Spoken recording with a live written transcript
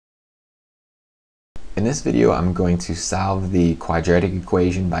In this video, I'm going to solve the quadratic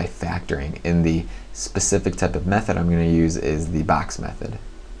equation by factoring, and the specific type of method I'm going to use is the box method.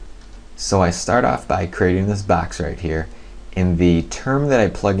 So I start off by creating this box right here, and the term that I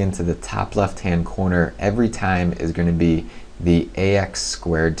plug into the top left hand corner every time is going to be the ax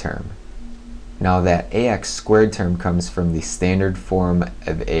squared term. Now that ax squared term comes from the standard form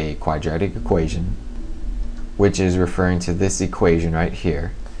of a quadratic equation, which is referring to this equation right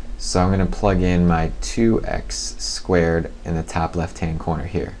here. So I'm going to plug in my 2x squared in the top left hand corner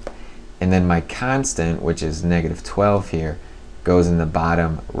here. And then my constant, which is -12 here, goes in the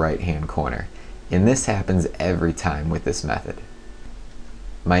bottom right hand corner. And this happens every time with this method.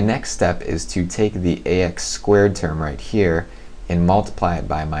 My next step is to take the ax squared term right here and multiply it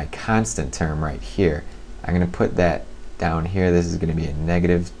by my constant term right here. I'm going to put that down here. This is going to be a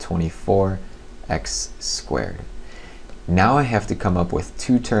 -24x squared. Now I have to come up with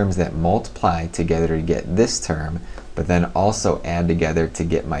two terms that multiply together to get this term, but then also add together to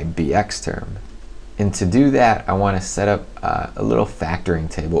get my bx term. And to do that, I want to set up a little factoring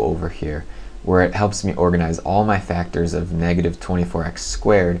table over here where it helps me organize all my factors of -24x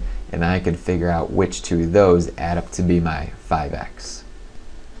squared, and I could figure out which two of those add up to be my 5x.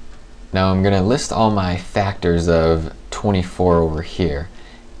 Now I'm going to list all my factors of 24 over here,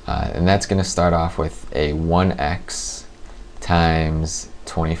 and that's going to start off with a 1x times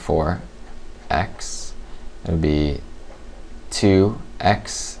 24x. It would be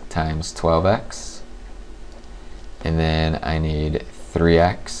 2x times 12x, and then I need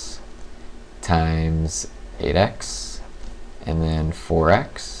 3x times 8x, and then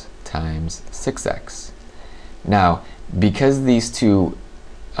 4x times 6x. Now, because these two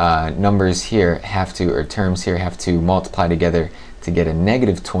numbers here have to, or terms here have to multiply together to get a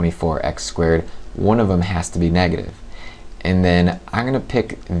 -24x squared, one of them has to be negative. And then I'm going to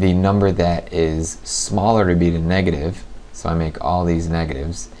pick the number that is smaller to be the negative, so I make all these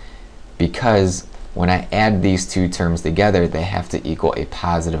negatives, because when I add these two terms together, they have to equal a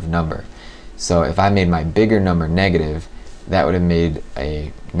positive number. So if I made my bigger number negative, that would have made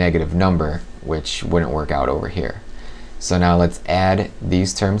a negative number, which wouldn't work out over here. So now let's add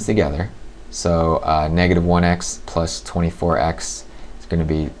these terms together. So -1x plus 24x is going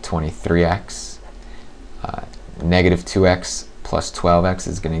to be 23x. -2x plus 12x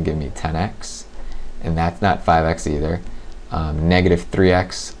is going to give me 10x, and that's not 5x either.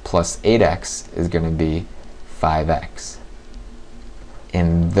 -3x plus 8x is going to be 5x.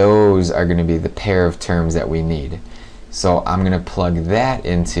 And those are going to be the pair of terms that we need. So I'm going to plug that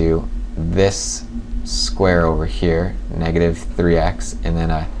into this square over here, -3x, and then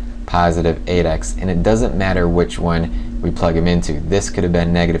a +8x. And it doesn't matter which one we plug them into. This could have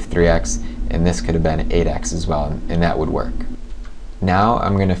been -3x, and this could have been 8x as well, and that would work. Now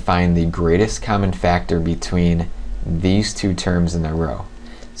I'm going to find the greatest common factor between these two terms in the row.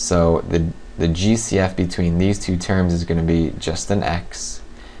 So the GCF between these two terms is going to be just an x.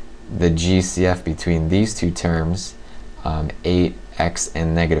 The GCF between these two terms, 8x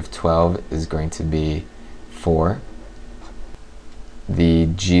and -12, is going to be 4. The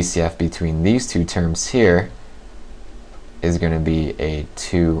GCF between these two terms here is going to be a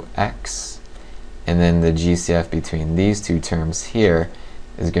 2x. And then the GCF between these two terms here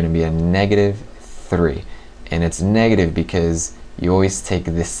is going to be a -3. And it's negative because you always take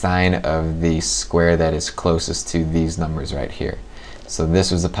the sign of the square that is closest to these numbers right here. So this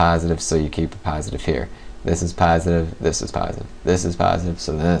was a positive, so you keep a positive here. This is positive, this is positive, this is positive,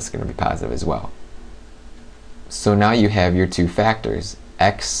 so then it's going to be positive as well. So now you have your two factors.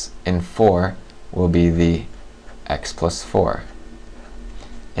 X and 4 will be the x plus 4.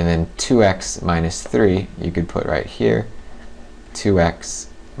 And then 2x minus 3, you could put right here, 2x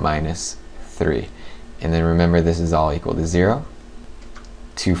minus 3. And then remember, this is all equal to 0.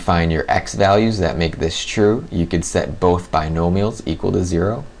 To find your x values that make this true, you could set both binomials equal to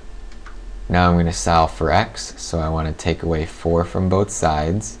 0. Now I'm going to solve for x, so I want to take away 4 from both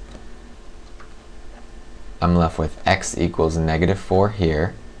sides. I'm left with x equals -4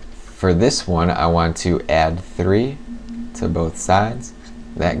 here. For this one, I want to add 3 to both sides.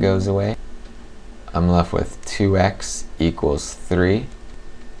 That goes away. I'm left with 2x equals 3.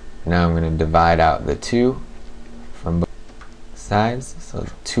 Now I'm going to divide out the 2 from both sides. So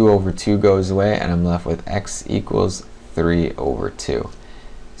 2 over 2 goes away, and I'm left with x equals 3 over 2.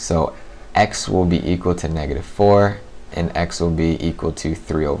 So x will be equal to -4, and x will be equal to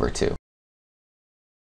 3 over 2.